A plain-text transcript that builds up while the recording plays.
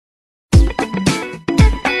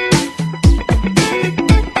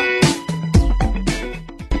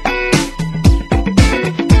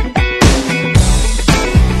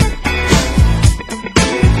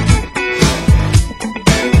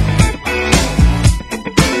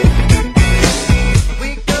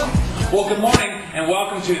Good morning and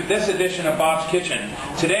welcome to this edition of Bob's Kitchen.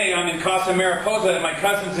 Today I'm in Casa Mariposa at my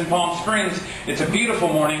cousin's in Palm Springs. It's a beautiful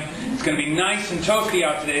morning. It's going to be nice and toasty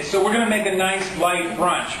out today, so we're going to make a nice light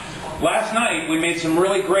brunch. Last night we made some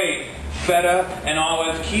really great feta and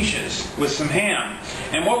olive quiches with some ham.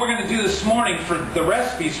 And what we're going to do this morning for the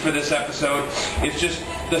recipes for this episode is just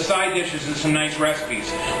the side dishes and some nice recipes.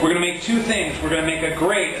 We're going to make two things. We're going to make a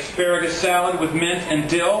great asparagus salad with mint and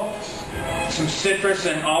dill, some citrus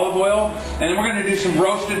and olive oil, and then we're going to do some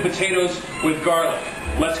roasted potatoes with garlic.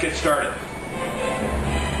 Let's get started.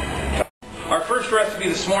 Our first recipe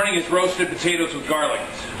this morning is roasted potatoes with garlic.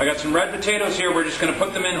 I got some red potatoes here. We're just going to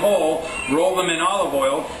put them in whole, roll them in olive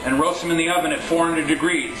oil, and roast them in the oven at 400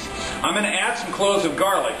 degrees. I'm going to add some cloves of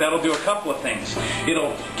garlic. That'll do a couple of things.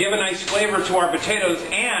 It'll give a nice flavor to our potatoes,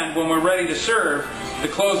 and when we're ready to serve, the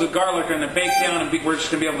cloves of garlic are going to bake down and we're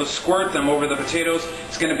just going to be able to squirt them over the potatoes.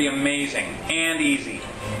 It's going to be amazing and easy.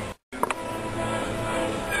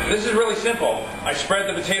 This is really simple. I spread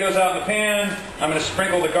the potatoes out in the pan. I'm going to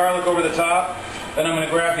sprinkle the garlic over the top. Then I'm going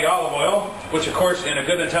to grab the olive oil, which of course in a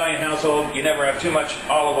good Italian household you never have too much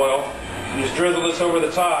olive oil. And just drizzle this over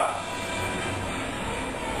the top.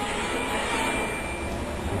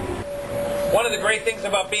 One of the great things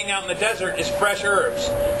about being out in the desert is fresh herbs.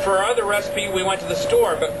 For our other recipe we went to the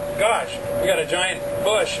store, but gosh, we got a giant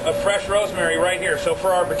bush of fresh rosemary right here. So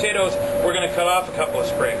for our potatoes we're going to cut off a couple of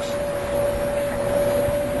sprigs.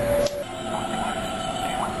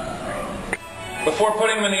 Before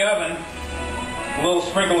putting them in the oven, a little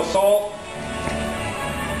sprinkle of salt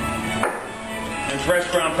and fresh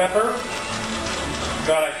ground pepper.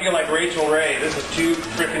 God, I feel like Rachel Ray. This is too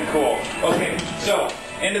freaking cool. Okay, so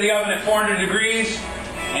into the oven at 400 degrees,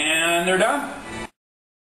 and they're done.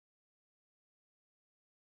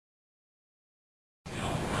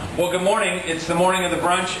 Well, good morning. It's the morning of the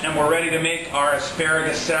brunch, and we're ready to make our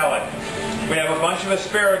asparagus salad. We have a bunch of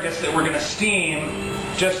asparagus that we're going to steam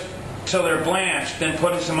just till they're blanched, then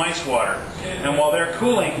put in some ice water. And while they're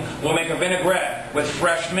cooling, we'll make a vinaigrette with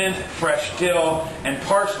fresh mint, fresh dill, and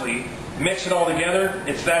parsley. Mix it all together.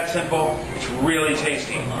 It's that simple. It's really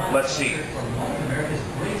tasty. Let's see.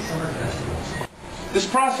 This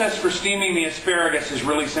process for steaming the asparagus is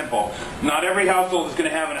really simple. Not every household is going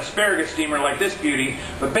to have an asparagus steamer like this beauty,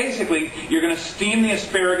 but basically you're going to steam the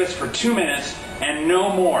asparagus for 2 minutes and no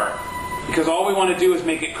more, because all we want to do is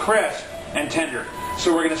make it crisp and tender.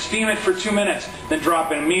 So we're going to steam it for 2 minutes, then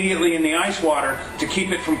drop it immediately in the ice water to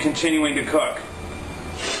keep it from continuing to cook.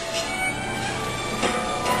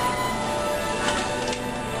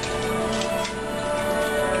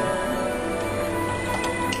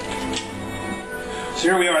 So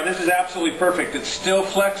here we are. This is absolutely perfect. It's still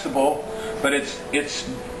flexible, but it's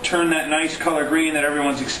turned that nice color green that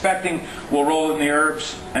everyone's expecting. We'll roll in the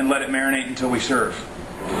herbs and let it marinate until we serve.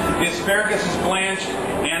 The asparagus is blanched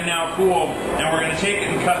and now cooled, and we're going to take it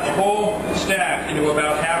and cut the whole stack into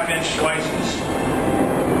about half-inch slices.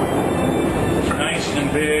 Nice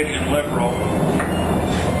and big and liberal.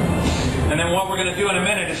 And then what we're going to do in a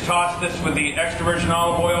minute is toss this with the extra virgin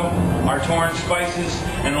olive oil, our torn spices,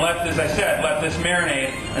 and as I said, let this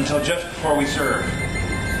marinate until just before we serve.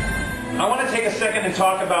 I want to take a second and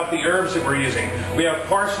talk about the herbs that we're using. We have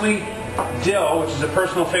parsley, dill, which is a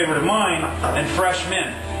personal favorite of mine, and fresh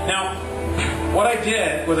mint. Now, what I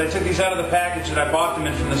did was I took these out of the package that I bought them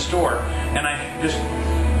in from the store, and I just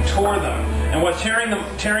tore them. And what tearing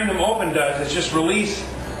them open does is just release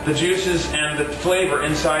the juices and the flavor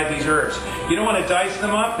inside these herbs. You don't want to dice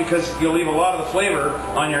them up because you'll leave a lot of the flavor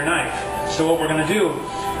on your knife. So what we're going to do,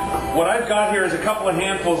 what I've got here is a couple of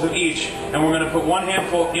handfuls of each, and we're going to put one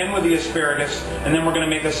handful in with the asparagus, and then we're going to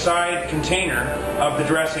make a side container of the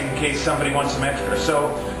dressing in case somebody wants some extra.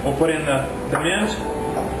 So we'll put in the mint,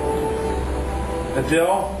 the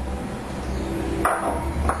dill,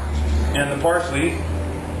 and the parsley,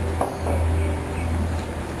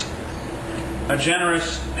 a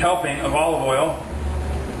generous helping of olive oil,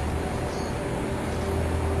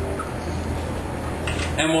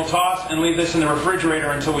 and we'll toss and leave this in the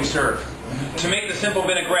refrigerator until we serve. To make the simple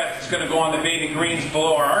vinaigrette that's going to go on the baby greens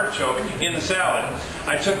below our artichoke in the salad,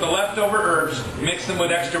 I took the leftover herbs, mixed them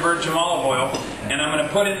with extra virgin olive oil, and I'm going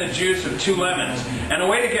to put in the juice of 2 lemons. And a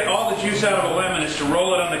way to get all the juice out of a lemon is to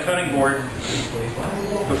roll it on the cutting board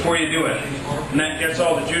before you do it. And that gets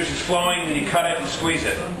all the juices flowing, and you cut it and squeeze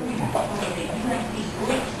it.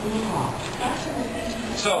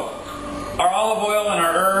 So, our olive oil and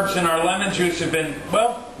our herbs and our lemon juice have been,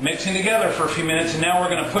 well, mixing together for a few minutes, and now we're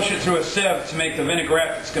going to push it through a sieve to make the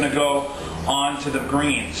vinaigrette that's going to go onto the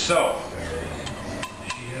greens. So,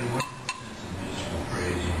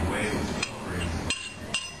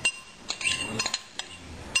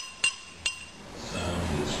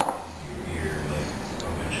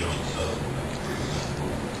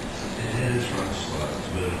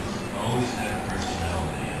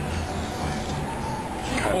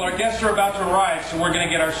 Well, our guests are about to arrive, so we're going to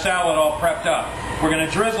get our salad all prepped up. We're going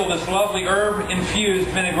to drizzle this lovely herb-infused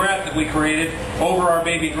vinaigrette that we created over our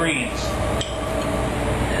baby greens.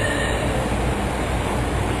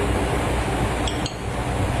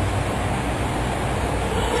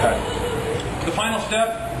 Okay. The final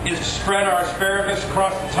step is to spread our asparagus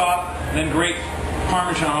across the top, and then grate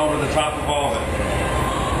Parmesan over the top of all of it.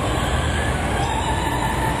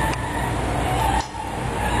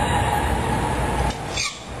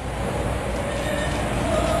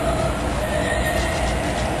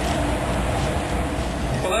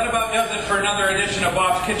 Does it for another edition of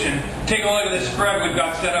Bob's Kitchen. Take a look at this spread we've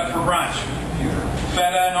got set up for brunch.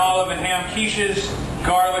 Feta and olive and ham quiches,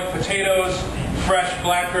 garlic, potatoes, fresh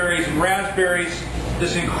blackberries and raspberries,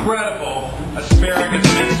 this incredible asparagus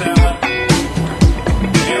mint salad,